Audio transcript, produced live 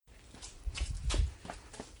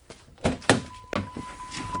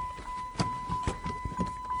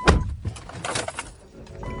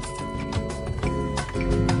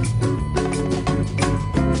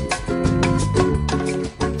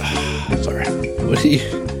What are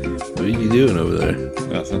you doing over there?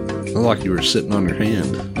 Nothing. Looked like you were sitting on your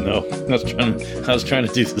hand. No, I was trying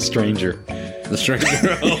to do the stranger. The stranger.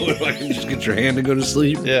 Oh, if I can just get your hand to go to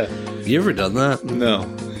sleep. Yeah. You ever done that? No.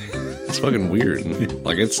 It's fucking weird.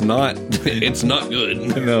 Like it's not good.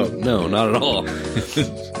 No, not at all.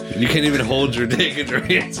 You can't even hold your dick in your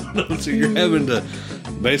hands, so you're having to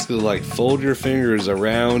basically like fold your fingers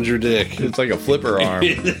around your dick. It's like a flipper arm.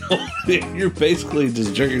 You're basically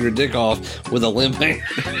just jerking your dick off with a limp hand.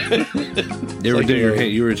 You ever do your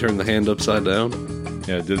hand? You ever turn the hand upside down?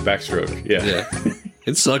 Yeah, do the backstroke. Yeah.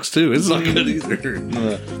 It sucks too. It's not good either.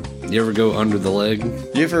 You ever go under the leg?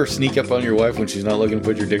 You ever sneak up on your wife when she's not looking to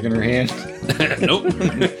put your dick in her hand? Nope.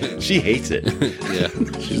 She hates it. Yeah,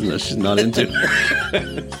 she's not into it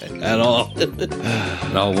at all.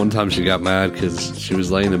 No, one time she got mad because she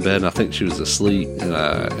was laying in bed and I think she was asleep and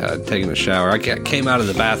I had taken a shower. I came out of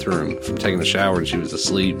the bathroom from taking a shower and she was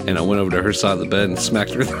asleep and I went over to her side of the bed and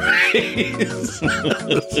smacked her in the face.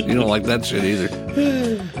 You don't like that shit either.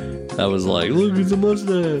 I was like, look at the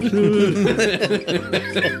mustache.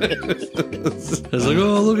 I was like,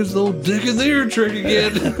 oh, look, it's the old dick in the ear trick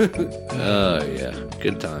again. Oh, yeah.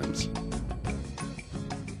 Good times.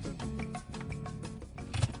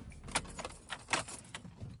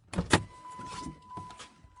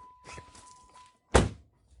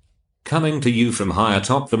 Coming to you from high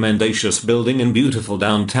atop the mendacious building in beautiful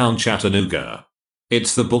downtown Chattanooga.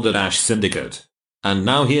 It's the Balderdash Syndicate. And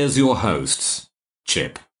now here's your hosts,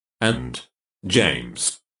 Chip and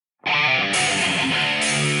James.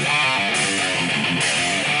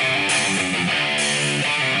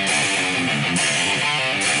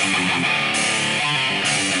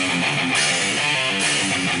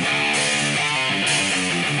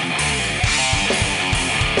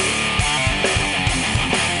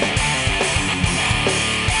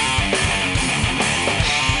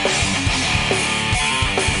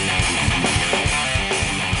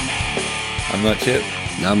 I'm not Chip.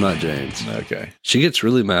 I'm not James. Okay. She gets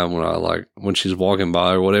really mad when she's walking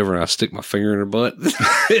by or whatever, and I stick my finger in her butt.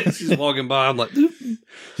 She's walking by. I'm like, oop.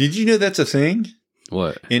 Did you know that's a thing?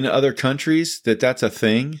 What? In other countries, that's a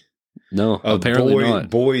thing? No, apparently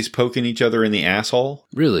not. Boys poking each other in the asshole?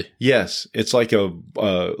 Really? Yes. It's like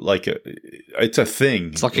it's a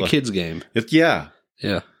thing. It's like a kid's game. Yeah.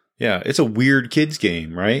 Yeah. Yeah. It's a weird kid's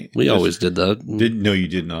game, right? We always did that. No, you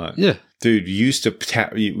did not. Yeah. Dude, we used to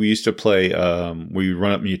play, where you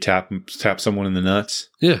run up and you tap someone in the nuts.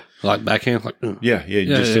 Yeah. Like backhand. Like, yeah.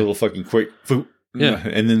 Do a little fucking quick. Yeah.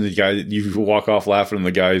 And then the guy, you walk off laughing and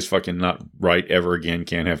the guy is fucking not right ever again,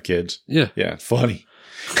 can't have kids. Yeah. Yeah. Funny.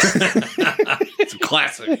 It's a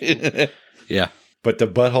classic. Yeah. But the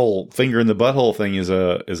finger in the butthole thing is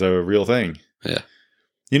a real thing. Yeah.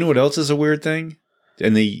 You know what else is a weird thing?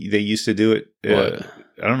 And they used to do it.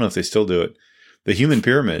 I don't know if they still do it. The human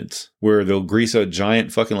pyramids, where they'll grease a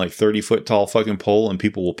giant fucking like 30-foot tall fucking pole and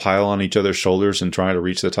people will pile on each other's shoulders and try to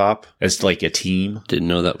reach the top as like a team. Didn't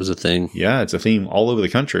know that was a thing. Yeah, it's a theme all over the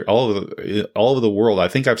country, all over the world. I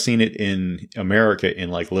think I've seen it in America in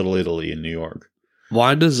like Little Italy in New York.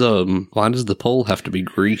 Why does the pole have to be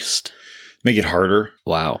greased? Make it harder.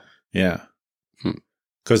 Wow. Yeah.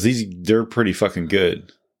 Because they're pretty fucking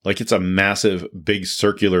good. Like it's a massive, big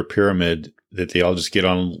circular pyramid that they all just get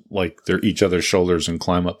on like their each other's shoulders and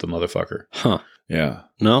climb up the motherfucker. Huh. Yeah.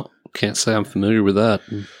 No, can't say I'm familiar with that.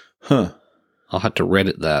 Huh. I'll have to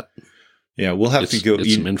Reddit that. Yeah, we'll have to go. Get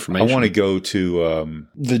some information. I want to go to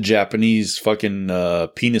the Japanese fucking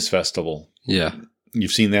penis festival. Yeah.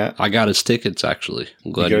 You've seen that? I got his tickets, actually.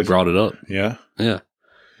 I'm glad you brought it up. Yeah? Yeah.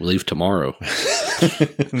 We leave tomorrow.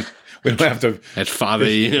 We don't have to. At 5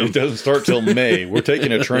 a.m. It doesn't start till May. We're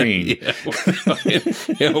taking a train.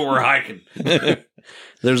 We're hiking.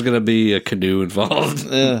 There's going to be a canoe involved.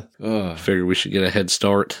 Figured we should get a head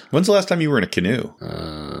start. When's the last time you were in a canoe?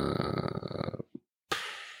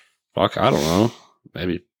 Fuck, I don't know.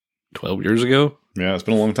 Maybe 12 years ago? Yeah, it's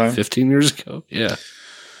been a long time. 15 years ago? Yeah.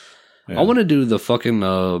 I want to do the fucking,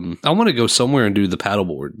 I want to go somewhere and do the paddle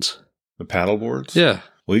boards. The paddle boards? Yeah.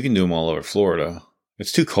 Well, you can do them all over Florida.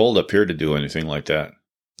 It's too cold up here to do anything like that.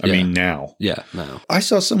 I mean, now. Yeah, now. I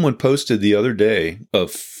saw someone posted the other day a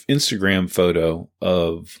Instagram photo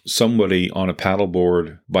of somebody on a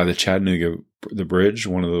paddleboard by the Chattanooga, the bridge,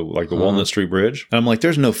 one of the, like the Walnut Street Bridge. And I'm like,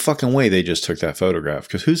 there's no fucking way they just took that photograph.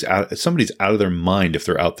 Because somebody's out of their mind if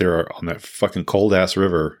they're out there on that fucking cold ass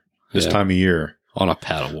river this time of year. On a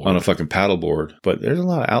paddleboard. On a fucking paddleboard. But there's a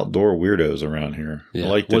lot of outdoor weirdos around here.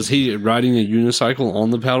 Yeah. Was he riding a unicycle on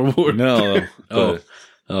the paddleboard? No. Oh.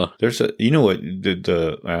 There's you know what?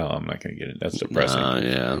 I'm not going to get it. That's depressing.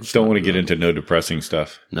 Yeah. Don't want to get into no depressing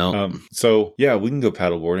stuff. No. So, yeah, we can go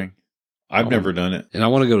paddleboarding. I've never done it. And I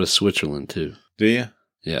want to go to Switzerland too. Do you?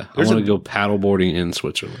 Yeah. There's I want to go paddleboarding in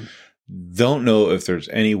Switzerland. Don't know if there's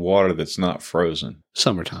any water that's not frozen.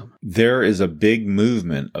 Summertime. There is a big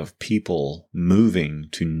movement of people moving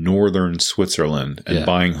to northern Switzerland and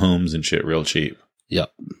buying homes and shit real cheap.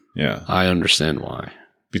 Yep. Yeah. I understand why.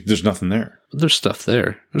 There's nothing there. But there's stuff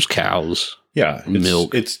there. There's cows. Yeah.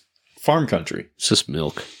 Milk. It's farm country. It's just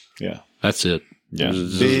milk. Yeah. That's it. Yeah.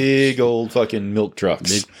 Big old fucking milk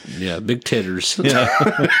trucks. Big titters. Yeah.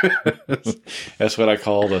 That's what I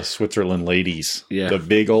call the Switzerland ladies. Yeah. The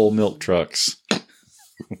big old milk trucks.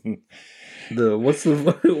 What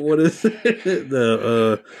is it?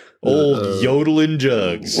 The old yodeling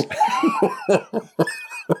jugs.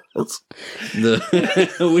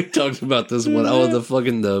 We talked about this one. Oh,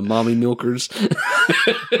 the mommy milkers.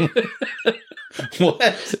 What?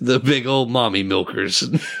 The big old mommy milkers.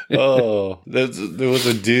 Oh, there was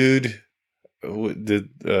a dude. Did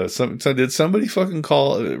somebody fucking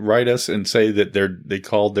write us and say that they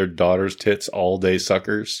called their daughter's tits all day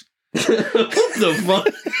suckers? What the fuck?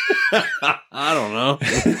 I don't know.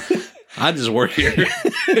 I just work here.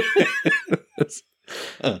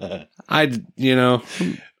 I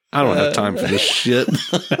don't have time for this shit.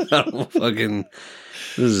 I don't fucking.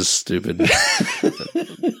 This is stupid.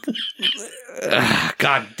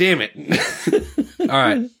 God damn it. All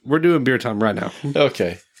right. We're doing beer time right now.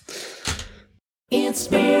 Okay. It's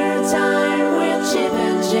beer time with Chip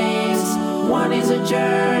and James. One is a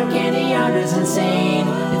jerk and the other's insane.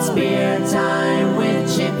 It's beer time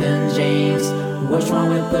with Chip and James. Which one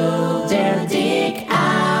will pull their dick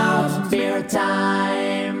out? Beer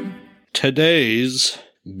time. Today's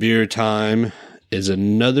beer time is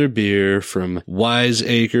another beer from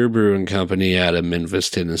Wiseacre Brewing Company out of Memphis,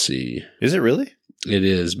 Tennessee. Is it really? It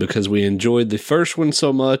is, because we enjoyed the first one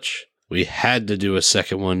so much, we had to do a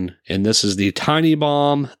second one. And this is the Tiny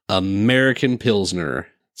Bomb American Pilsner.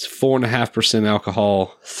 It's 4.5%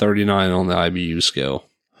 alcohol, 39 on the IBU scale.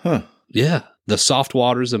 Huh. Yeah. The soft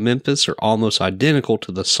waters of Memphis are almost identical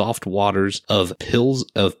to the soft waters of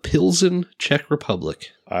Pilsen, Czech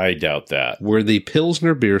Republic. I doubt that. Where the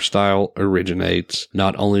Pilsner beer style originates.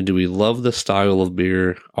 Not only do we love the style of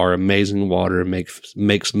beer, our amazing water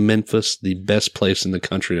makes Memphis the best place in the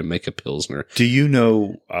country to make a Pilsner. Do you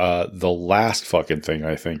know the last fucking thing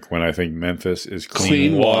I think when I think Memphis is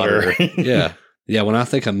clean water? Yeah. Yeah, when I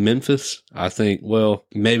think of Memphis, I think, well,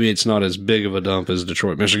 maybe it's not as big of a dump as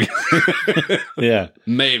Detroit, Michigan. Yeah.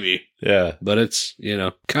 Maybe. Yeah. But it's,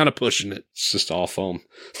 kind of pushing it. It's just all foam.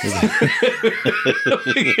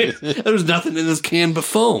 There's nothing in this can but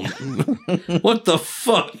foam. What the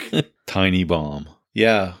fuck? Tiny Bomb.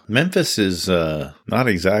 Yeah. Memphis is not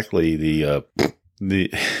exactly the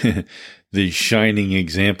the shining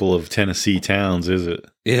example of Tennessee towns, is it?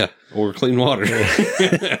 Yeah, or clean water.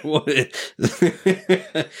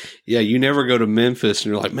 Yeah, you never go to Memphis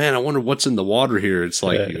and you're like, man, I wonder what's in the water here. It's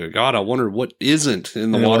like, God, I wonder what isn't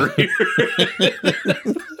in the water here.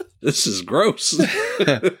 This is gross.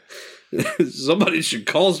 Somebody should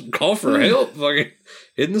call for help. Fucking,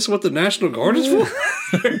 isn't this what the National Guard is for?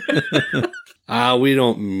 We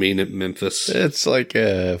don't mean it, Memphis. It's like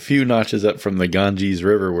a few notches up from the Ganges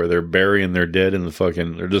River where they're burying their dead in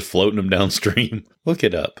they're just floating them downstream. Look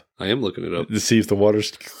it up. I am looking it up. To see if the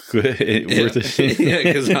water's worth it. Yeah,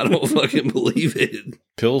 because I don't fucking believe it.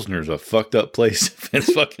 Pilsner's a fucked up place.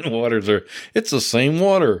 Its fucking waters it's the same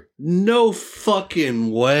water. No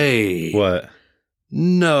fucking way. What?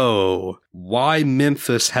 No. Why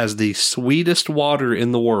Memphis has the sweetest water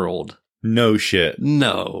in the world? No shit.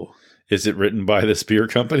 No. Is it written by this beer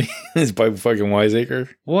company? It's by fucking Wiseacre?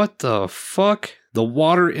 What the fuck? The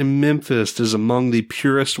water in Memphis is among the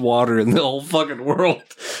purest water in the whole fucking world.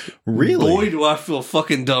 Really? Boy, do I feel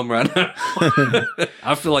fucking dumb right now.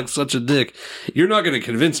 I feel like such a dick. You're not going to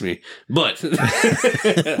convince me, but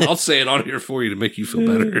I'll say it on here for you to make you feel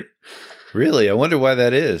better. Really? I wonder why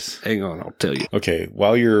that is. Hang on, I'll tell you. Okay,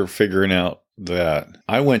 while you're figuring out that,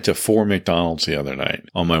 I went to 4 McDonald's the other night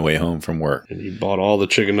on my way home from work. And you bought all the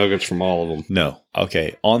chicken nuggets from all of them. No.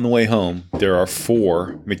 Okay, on the way home, there are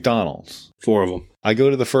 4 McDonald's. 4 of them. I go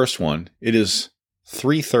to the first one. It is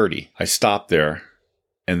 3:30. I stop there,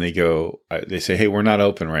 and they say, hey, we're not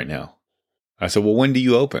open right now. I said, well, when do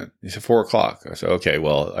you open? They said, 4 o'clock. I said, okay,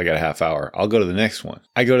 well, I got a half hour. I'll go to the next one.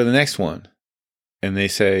 I go to the next one, and they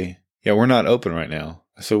say, yeah, we're not open right now.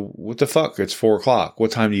 So what the fuck? It's 4 o'clock. What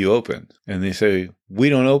time do you open? And they say, we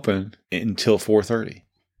don't open until 4:30.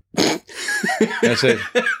 I said,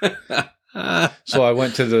 so I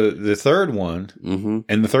went to the third one,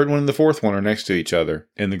 and the third one and the fourth one are next to each other.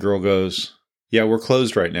 And the girl goes, yeah, we're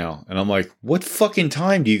closed right now. And I'm like, what fucking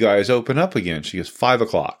time do you guys open up again? She goes, 5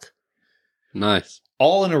 o'clock. Nice.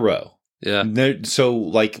 all in a row. Yeah. So,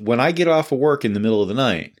 like, when I get off of work in the middle of the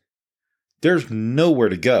night, there's nowhere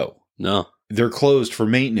to go. No. They're closed for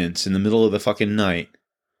maintenance in the middle of the fucking night.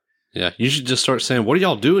 Yeah. You should just start saying, what are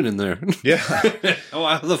y'all doing in there? Yeah. Oh,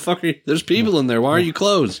 how the fuck are you? There's people in there. Why are you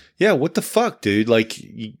closed? Yeah, what the fuck, dude? Like,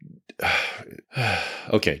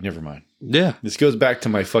 okay, never mind. Yeah. This goes back to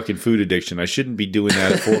my fucking food addiction. I shouldn't be doing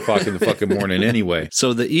that at 4 o'clock in the fucking morning anyway.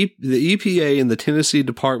 So the EPA and the Tennessee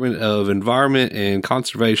Department of Environment and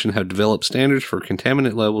Conservation have developed standards for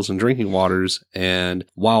contaminant levels in drinking waters. And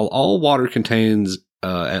while all water contains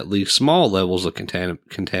at least small levels of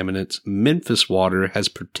contaminants, Memphis water has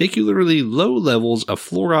particularly low levels of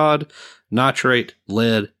fluoride, nitrate,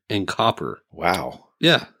 lead, and copper. Wow.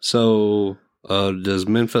 Yeah. So does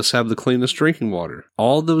Memphis have the cleanest drinking water?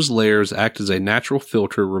 All those layers act as a natural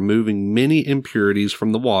filter, removing many impurities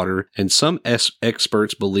from the water, and some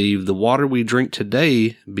experts believe the water we drink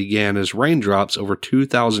today began as raindrops over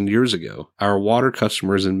 2,000 years ago. Our water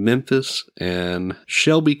customers in Memphis and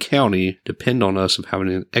Shelby County depend on us of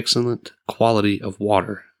having an excellent quality of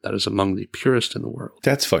water that is among the purest in the world.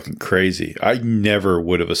 That's fucking crazy. I never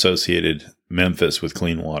would have associated Memphis with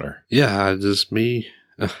clean water. Yeah,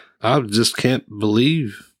 I just can't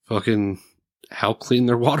believe fucking how clean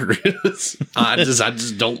their water is. I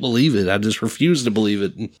just don't believe it. I just refuse to believe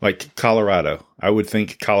it. Like Colorado. I would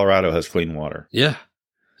think Colorado has clean water. Yeah.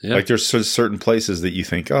 Yeah. Like there's certain places that you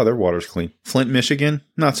think, oh, their water's clean. Flint, Michigan,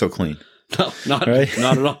 not so clean. No, not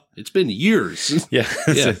at all. It's been years. Yeah.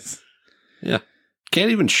 Yeah. Yeah.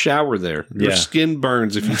 Can't even shower there. Your skin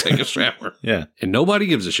burns if you take a shower. Yeah. And nobody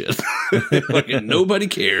gives a shit. Fucking nobody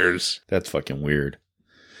cares. That's fucking weird.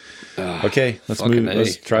 Okay, let's move. A.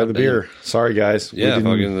 Let's try the beer. Sorry, guys. Yeah,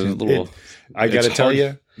 fucking little. I got to tell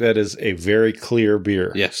you, that is a very clear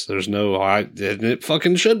beer. Yes, there's no. It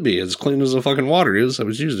fucking should be as clean as the fucking water is. I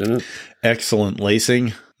was used in it. Excellent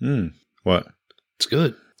lacing. What? It's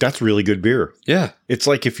good. That's really good beer. Yeah, it's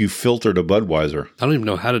like if you filtered a Budweiser. I don't even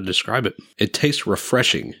know how to describe it. It tastes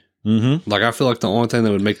refreshing. Mm-hmm. Like, I feel like the only thing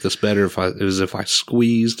that would make this better if I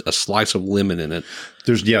squeezed a slice of lemon in it.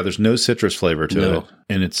 There's no citrus flavor to it,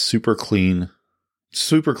 and it's super clean.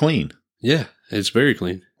 Super clean. Yeah, it's very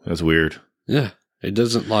clean. That's weird. Yeah, it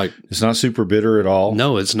doesn't it's not super bitter at all.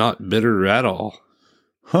 No, it's not bitter at all.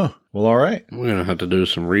 Huh. Well, all right. We're gonna have to do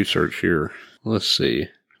some research here. Let's see.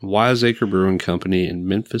 Wiseacre Brewing Company in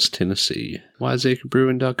Memphis, Tennessee.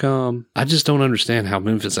 WiseacreBrewing.com. I just don't understand how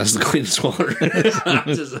Memphis has the cleanest water.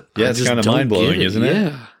 It's kind of mind-blowing, isn't it?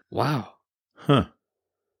 Yeah. Wow. Huh.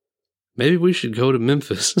 Maybe we should go to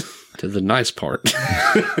Memphis, to the nice part.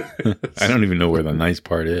 I don't even know where the nice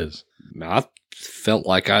part is. I felt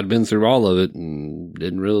like I'd been through all of it and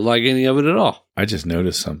didn't really like any of it at all. I just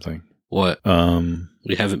noticed something. What?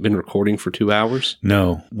 We haven't been recording for 2 hours?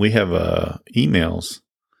 No. We have emails.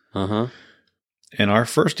 Uh-huh. And our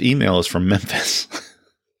first email is from Memphis.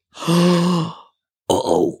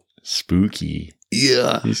 Uh-oh. Spooky.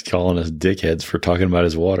 Yeah. He's calling us dickheads for talking about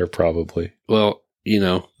his water, probably. Well,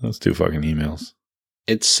 Those 2 fucking emails.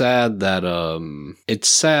 It's sad that,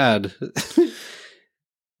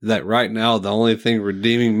 that right now the only thing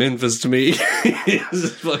redeeming Memphis to me is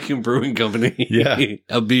this fucking brewing company. Yeah.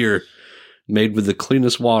 A beer made with the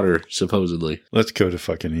cleanest water, supposedly. Let's go to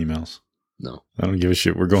fucking emails. No. I don't give a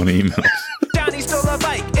shit. We're going to emails. Johnny stole a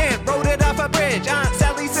bike and rode it off a bridge. Aunt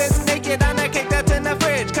Sally sits naked on a cake that's in the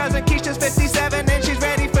fridge. Cousin Keisha's 57 and she's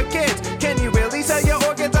ready for kids. Can you really sell your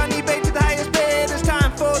organs on eBay to the highest bid? It's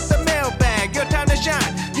time for the mailbag. Your time to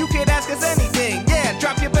shine. You can ask us anything. Yeah,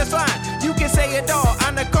 drop your best line. You can say it all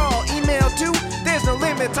on the call. Email too. There's no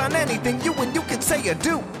limits on anything you can say or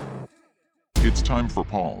do. It's time for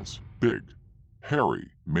Paul's Big, Hairy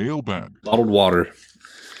Mailbag. Bottled water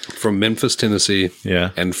from Memphis, Tennessee,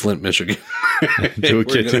 and Flint, Michigan. Do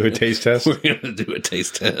a taste test? We're going to do a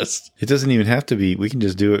taste test. It doesn't even have to be. We can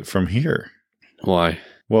just do it from here. Why?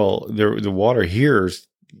 Well, the water here is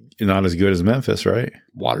not as good as Memphis, right?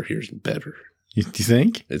 Water here is better. You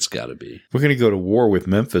think? It's got to be. We're going to go to war with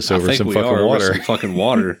Memphis over some fucking water. Some fucking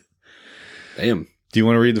water. Damn. Do you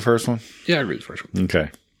want to read the first one? Yeah, I read the first one. Okay.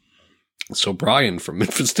 So Brian from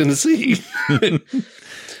Memphis, Tennessee.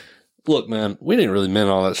 Look, man, we didn't really mean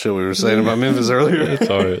all that shit we were saying about Memphis earlier.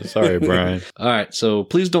 Sorry, Brian. All right, so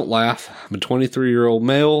please don't laugh. I'm a 23-year-old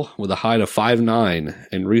male with a height of 5'9",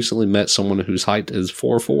 and recently met someone whose height is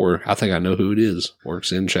 4'4". I think I know who it is.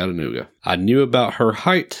 Works in Chattanooga. I knew about her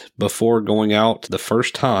height before going out the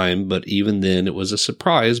first time, but even then it was a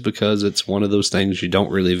surprise because it's one of those things you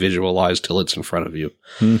don't really visualize till it's in front of you.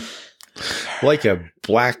 Like a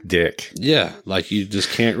black dick. Yeah, like you just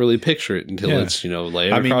can't really picture it until it's,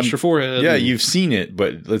 laying across your forehead. Yeah, you've seen it,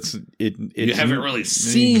 but you haven't really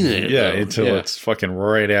seen it. Yeah, though. until it's fucking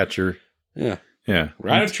right at your... Yeah. Yeah.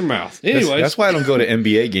 Right at your mouth. Anyways. That's why I don't go to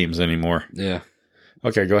NBA games anymore. Yeah.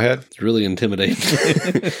 Okay, go ahead. It's really intimidating.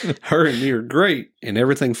 Her and me are great, and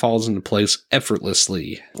everything falls into place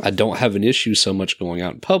effortlessly. I don't have an issue so much going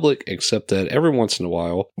out in public, except that every once in a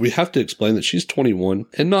while, we have to explain that she's 21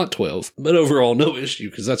 and not 12. But overall, no issue,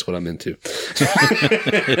 because that's what I'm into.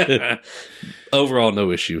 Overall,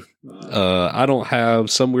 no issue. I don't have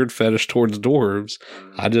some weird fetish towards dwarves.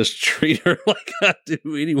 I just treat her like I do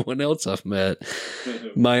anyone else I've met.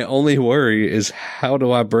 My only worry is how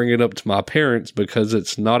do I bring it up to my parents, because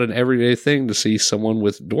it's not an everyday thing to see someone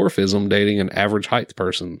with dwarfism dating an average height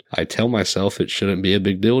person. I tell myself it shouldn't be a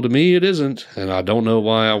big deal. To me, it isn't, and I don't know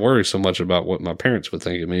why I worry so much about what my parents would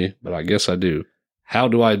think of me, but I guess I do. How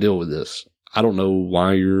do I deal with this? I don't know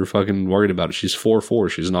why you're fucking worried about it. She's 4'4".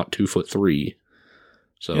 She's not 2'3".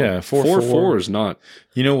 So yeah, 4'4" is not.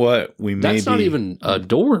 You know what? That's not even a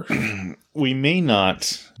door. We may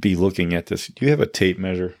not be looking at this. Do you have a tape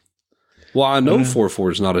measure? Well, I know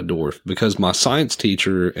 4'4" is not a dwarf because my science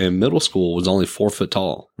teacher in middle school was only 4 foot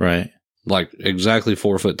tall. Right. Like exactly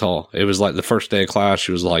 4 foot tall. It was like the first day of class.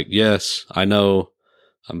 She was like, "Yes, I know.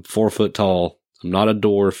 I'm 4 foot tall. I'm not a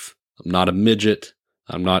dwarf. I'm not a midget.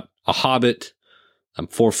 I'm not a hobbit. I'm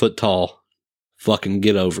 4 foot tall. Fucking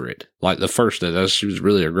get over it." Like the first day, she was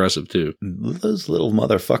really aggressive too. Those little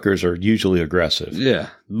motherfuckers are usually aggressive. Yeah,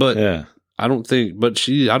 but I don't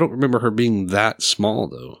remember her being that small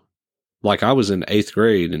though. Like I was in 8th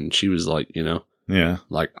grade and she was like,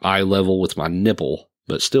 like eye level with my nipple,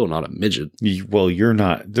 but still not a midget. Well, you're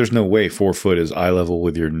not. There's no way 4 foot is eye level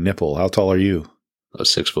with your nipple. How tall are you?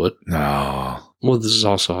 6 foot. No. Well, this is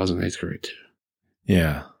also, I was in 8th grade too.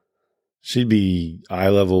 Yeah. She'd be eye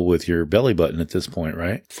level with your belly button at this point,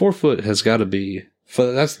 right? 4 foot has got to be,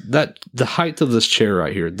 the height of this chair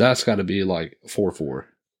right here, that's got to be like 4'4".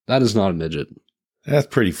 That is not a midget. That's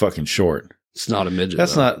pretty fucking short. It's not a midget.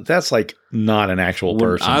 That's like not an actual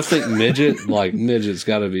person. I think midget's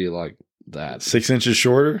got to be like that. 6 inches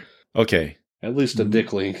shorter? Okay. At least a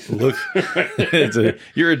dick length. Look,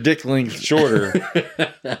 you're a dick length shorter.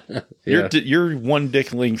 Yeah. You're one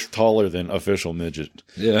dick length taller than official midget.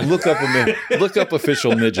 Yeah. Look up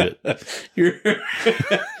official midget.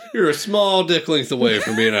 You're a small dick length away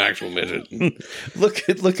from being an actual midget.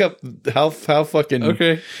 Look up how fucking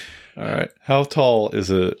okay. All right. How tall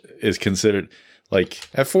is considered? Like,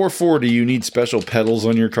 at 4'4", do you need special pedals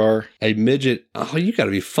on your car? A midget, oh, you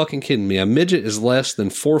gotta be fucking kidding me. A midget is less than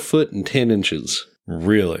 4 foot and 10 inches.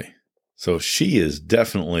 Really? So she is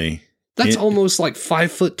definitely... That's almost like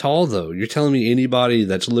 5 foot tall, though. You're telling me anybody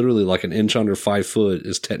that's literally like an inch under 5 foot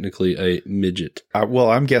is technically a midget.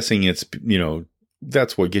 Well, I'm guessing it's,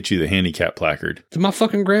 that's what gets you the handicap placard. My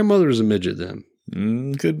fucking grandmother is a midget then.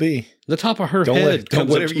 Could be. The top of her head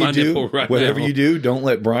comes up to my nipple right now. Whatever you do, don't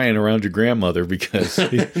let Brian around your grandmother because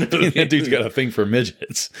that dude's got a thing for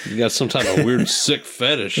midgets. You got some type of weird sick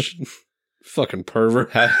fetish. Fucking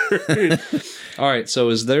pervert. All right, so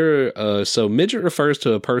is there so midget refers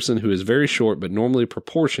to a person who is very short but normally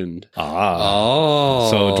proportioned. So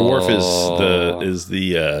dwarf is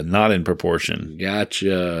the not in proportion.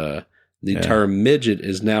 Gotcha. The term midget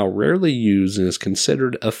is now rarely used and is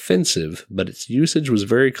considered offensive, but its usage was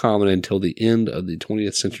very common until the end of the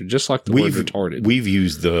 20th century, just like the word retarded. We've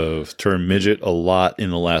used the term midget a lot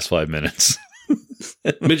in the last 5 minutes.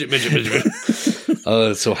 Midget.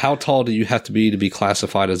 So how tall do you have to be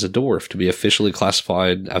classified as a dwarf? To be officially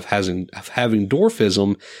classified of having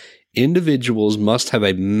dwarfism, individuals must have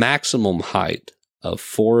a maximum height of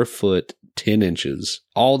 4 foot 10 inches,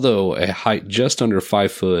 although a height just under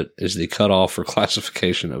 5 foot is the cutoff for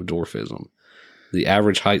classification of dwarfism. The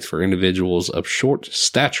average height for individuals of short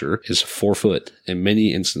stature is 4 foot. In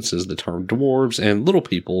many instances, the term dwarves and little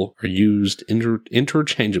people are used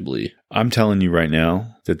interchangeably. I'm telling you right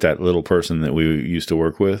now that little person that we used to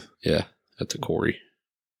work with, that's a Corey,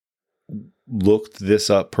 looked this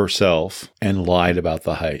up herself and lied about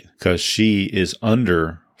the height because she is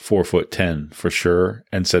under 4'10" for sure,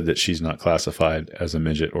 and said that she's not classified as a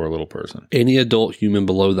midget or a little person. Any adult human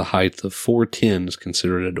below the height of 4'10" is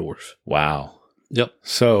considered a dwarf. Wow. Yep.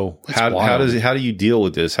 So how do you deal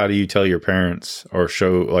with this? How do you tell your parents or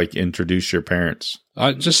introduce your parents?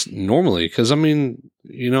 Just normally, because I don't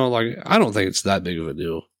think it's that big of a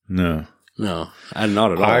deal. No, not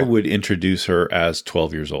at all. I would introduce her as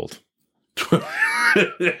 12 years old.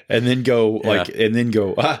 and then go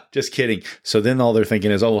just kidding. So then all they're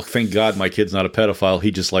thinking is, oh, thank God my kid's not a pedophile.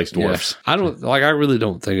 He just likes dwarfs. I really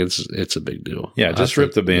don't think it's a big deal. Yeah, just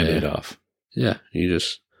rip the Band-Aid off. Yeah, you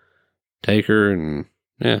just take her and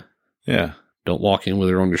don't walk in with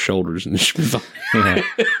her on your shoulders and she'll be fine.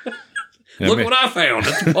 Look what I found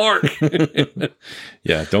at the park.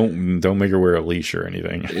 Yeah, don't make her wear a leash or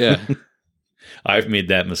anything. Yeah. I've made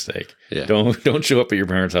that mistake. Yeah. Don't show up at your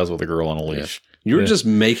parents' house with a girl on a leash. Yeah. You're just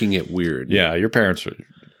making it weird. Yeah, your parents are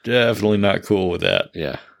definitely not cool with that.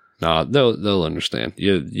 Yeah. No, they'll understand.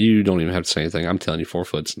 You don't even have to say anything. I'm telling you, 4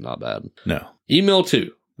 foot's not bad. No. Email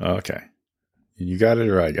 2. Okay. You got it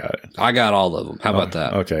or I got it? I got all of them. How about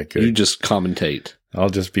that? Okay, good. You just commentate. I'll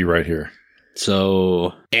just be right here.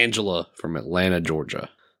 So, Angela from Atlanta, Georgia.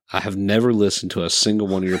 I have never listened to a single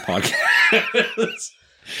one of your podcasts.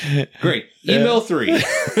 Great. Email 3.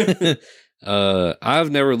 I've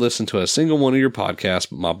never listened to a single one of your podcasts,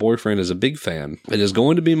 but my boyfriend is a big fan. It is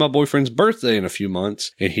going to be my boyfriend's birthday in a few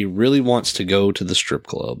months, and he really wants to go to the strip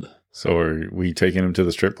club. So are we taking him to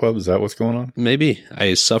the strip club? Is that what's going on? Maybe.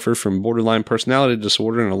 I suffer from borderline personality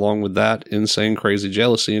disorder, and along with that, insane, crazy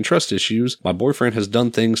jealousy and trust issues. My boyfriend has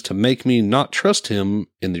done things to make me not trust him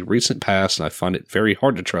in the recent past, and I find it very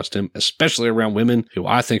hard to trust him, especially around women who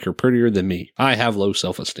I think are prettier than me. I have low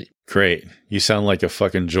self-esteem. Great. You sound like a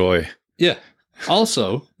fucking joy. Yeah.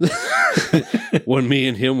 Also, when me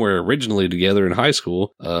and him were originally together in high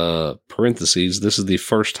school, parentheses, this is the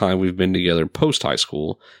first time we've been together post-high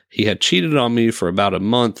school, he had cheated on me for about a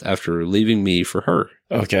month after leaving me for her.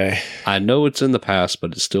 Okay. I know it's in the past,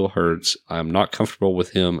 but it still hurts. I'm not comfortable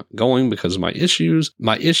with him going because of my issues.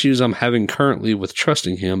 My issues I'm having currently with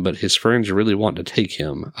trusting him, but his friends really want to take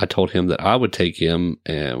him. I told him that I would take him,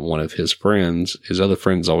 and one of his friends, his other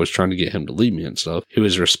friends always trying to get him to leave me and stuff, he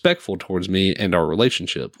was respectful towards me and our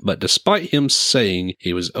relationship. But despite him saying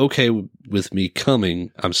he was okay with me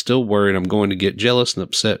coming, I'm still worried I'm going to get jealous and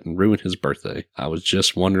upset and ruin his birthday. I was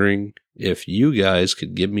just wondering if you guys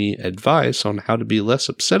could give me advice on how to be less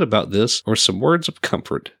upset about this or some words of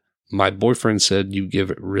comfort. My boyfriend said you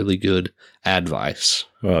give really good advice.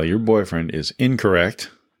 Well, your boyfriend is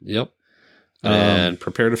incorrect. Yep. And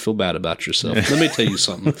prepare to feel bad about yourself. Let me tell you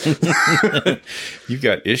something. You've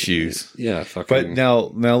got issues. Yeah. Fucking. But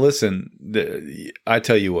now listen, I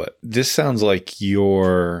tell you what, this sounds like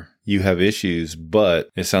you have issues, but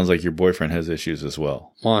it sounds like your boyfriend has issues as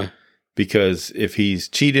well. Why? Because if he's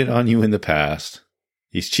cheated on you in the past,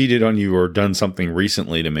 he's cheated on you or done something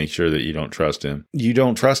recently to make sure that you don't trust him. You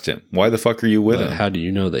don't trust him. Why the fuck are you with him? How do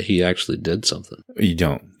you know that he actually did something? You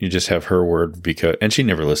don't. You just have her word and she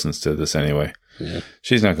never listens to this anyway. Yeah.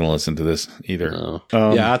 She's not going to listen to this either. No.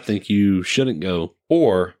 Yeah, I think you shouldn't go.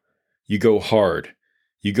 Or you go hard.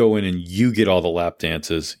 You go in and you get all the lap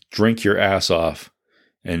dances, drink your ass off,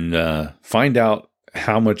 and find out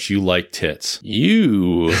how much you like tits.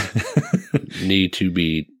 You need to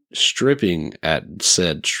be stripping at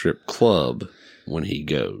said strip club when he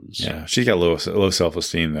goes. Yeah, she's got low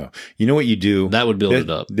self-esteem though. You know what you do? That would build it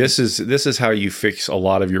up. This is how you fix a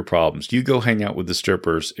lot of your problems. You go hang out with the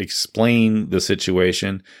strippers, explain the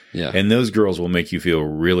situation, and those girls will make you feel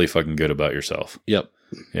really fucking good about yourself. Yep.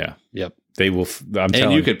 Yeah. Yep. They will.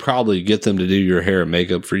 And you could probably get them to do your hair and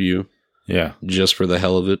makeup for you. Yeah. Just for the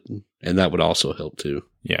hell of it. And that would also help too.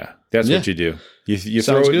 Yeah. That's what you do. You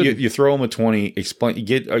throw them a 20, explain,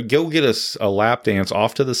 go get a lap dance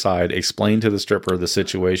off to the side, explain to the stripper the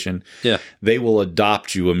situation. Yeah. They will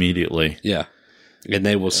adopt you immediately. Yeah. And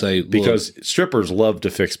they will say, because strippers love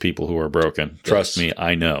to fix people who are broken. Trust me,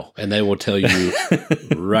 I know. And they will tell you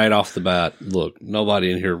right off the bat, look,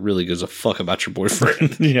 nobody in here really gives a fuck about your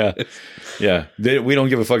boyfriend. Yeah. Yeah. We don't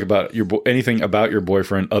give a fuck about anything about your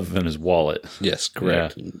boyfriend other than his wallet. Yes,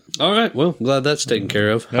 correct. Yeah. All right. Well, glad that's taken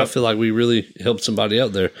care of. Yep. I feel like we really helped somebody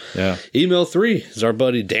out there. Yeah. Email 3 is our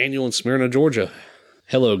buddy Daniel in Smyrna, Georgia.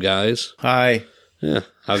 Hello, guys. Hi. Yeah.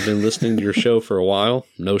 I've been listening to your show for a while.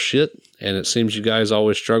 No shit. And it seems you guys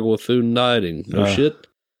always struggle with food and dieting. No shit.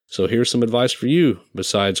 So here's some advice for you.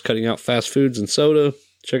 Besides cutting out fast foods and soda,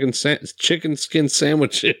 chicken skin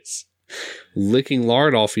sandwiches, licking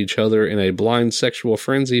lard off each other in a blind sexual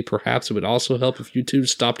frenzy, perhaps it would also help if you two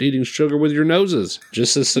stopped eating sugar with your noses.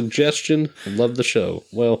 Just a suggestion. I love the show.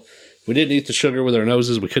 Well, we didn't eat the sugar with our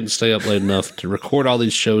noses. We couldn't stay up late enough to record all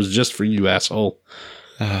these shows just for you, asshole.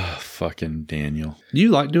 Ah, fucking Daniel. Do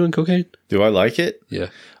you like doing cocaine? Do I like it? Yeah.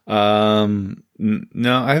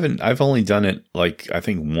 No, I haven't. I've only done it I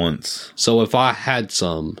think once. So if I had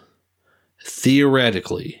some,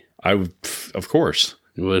 theoretically, I would, of course.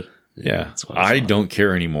 You would? Yeah. That's what I I thought. don't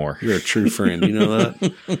care anymore. You're a true friend. You know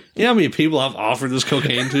that? Yeah, how many people I've offered this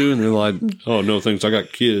cocaine to, and they're like, "Oh no, thanks. I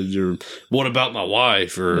got kids." Or what about my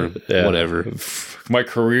wife? Or Yeah. whatever. My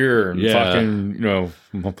career and Yeah.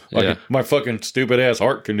 fucking, my fucking stupid ass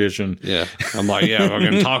heart condition. Yeah, I'm like, yeah,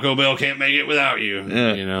 fucking Taco Bell can't make it without you.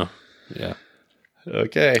 Yeah. You know? Yeah.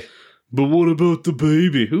 Okay. But what about the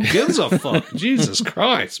baby? Who gives a fuck? Jesus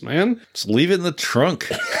Christ, man! Just leave it in the trunk.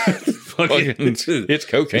 Fucking, It's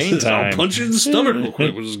cocaine I'll time. punch you in the stomach real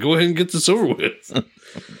quick. We'll just go ahead and get this over with.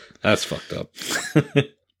 That's fucked up.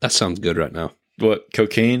 That sounds good right now. What,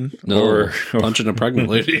 cocaine? No, Or punching a pregnant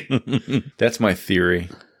lady. that's my theory.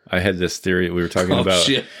 I had this theory that we were talking about.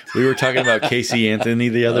 Shit. We were talking about Casey Anthony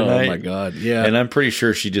the other night. Oh my god! Yeah, And I'm pretty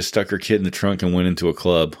sure she just stuck her kid in the trunk and went into a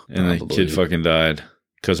club, and the Probably. kid fucking died.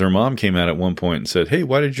 Because her mom came out at one point and said, "Hey,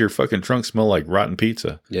 why did your fucking trunk smell like rotten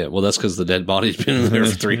pizza?" yeah. Well, that's because the dead body's been in there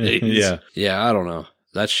for 3 days. Yeah. yeah. I don't know.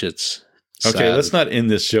 That shit's Okay, sad. let's not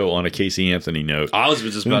end this show on a Casey Anthony note. I was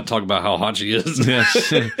just about to talk about how hot she is.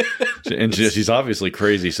 And she's obviously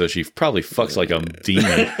crazy, so she probably fucks like a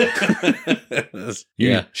demon.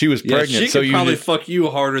 Yeah. She was Yeah, pregnant, she so could you probably just- fuck you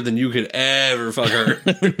harder than you could ever fuck her.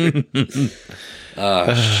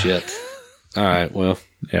 Oh, shit. All right, well,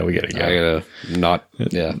 yeah, we gotta go. I gotta not.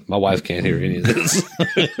 Yeah, my wife can't hear any of this.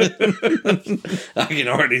 I can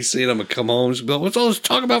already see it. I'm gonna come home. She'll be like, "What's all this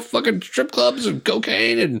talk about fucking strip clubs and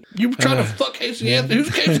cocaine and you trying to fuck Casey Anthony? Who's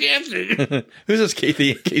Casey Anthony?" Who's this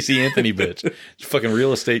Casey Anthony bitch? She's a fucking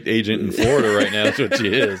real estate agent in Florida right now. That's what she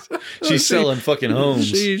is. She's selling fucking homes.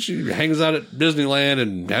 She hangs out at Disneyland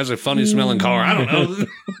and has a funny smelling car. I don't know.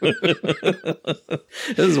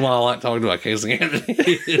 This is why I like talking about Casey Anthony.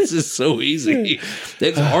 It's just so easy.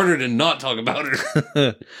 It's harder to not talk about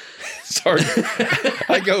her. Sorry.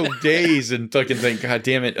 I go days and fucking think, God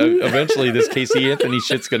damn it. Eventually this Casey Anthony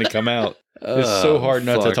shit's going to come out. It's so hard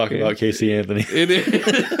not to fuck, talk man. about Casey Anthony. It is.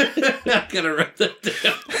 I gotta write that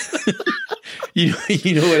down. You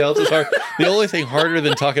know what else is hard? The only thing harder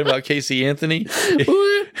than talking about Casey Anthony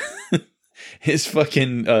is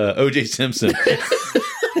fucking OJ Simpson.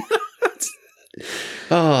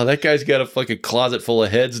 Oh, that guy's got a fucking closet full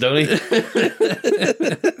of heads, don't he?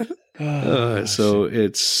 So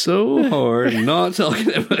it's so hard not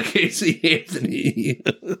talking about Casey Anthony.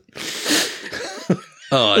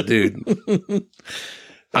 Oh, dude.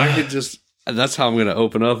 I could just, that's how I'm going to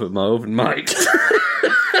open up at my open mic. Just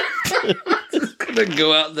going to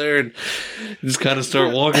go out there and just kind of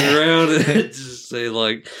start walking around and just say,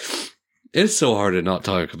 like, it's so hard to not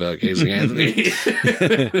talk about Casey Anthony.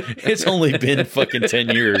 It's only been fucking 10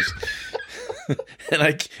 years.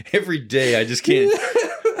 And every day I just can't.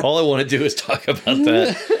 All I want to do is talk about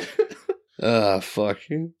that. Fuck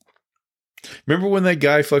you. Remember when that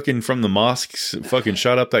guy fucking from the mosques fucking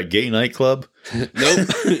shot up that gay nightclub? Nope.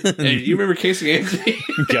 Hey, you remember Casey Anthony?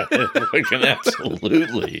 Yeah, fucking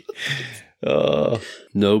absolutely.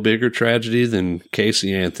 No bigger tragedy than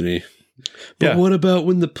Casey Anthony. But Yeah. what about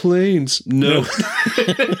when the planes? No.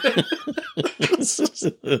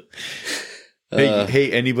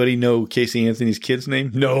 Hey, anybody know Casey Anthony's kid's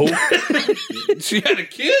name? No. She had a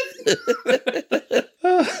kid?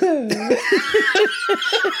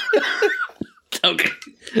 Okay.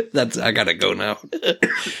 I gotta go now.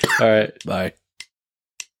 All right. Bye.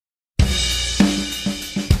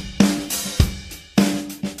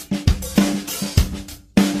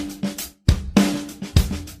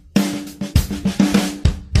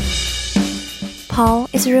 Paul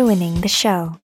is ruining the show.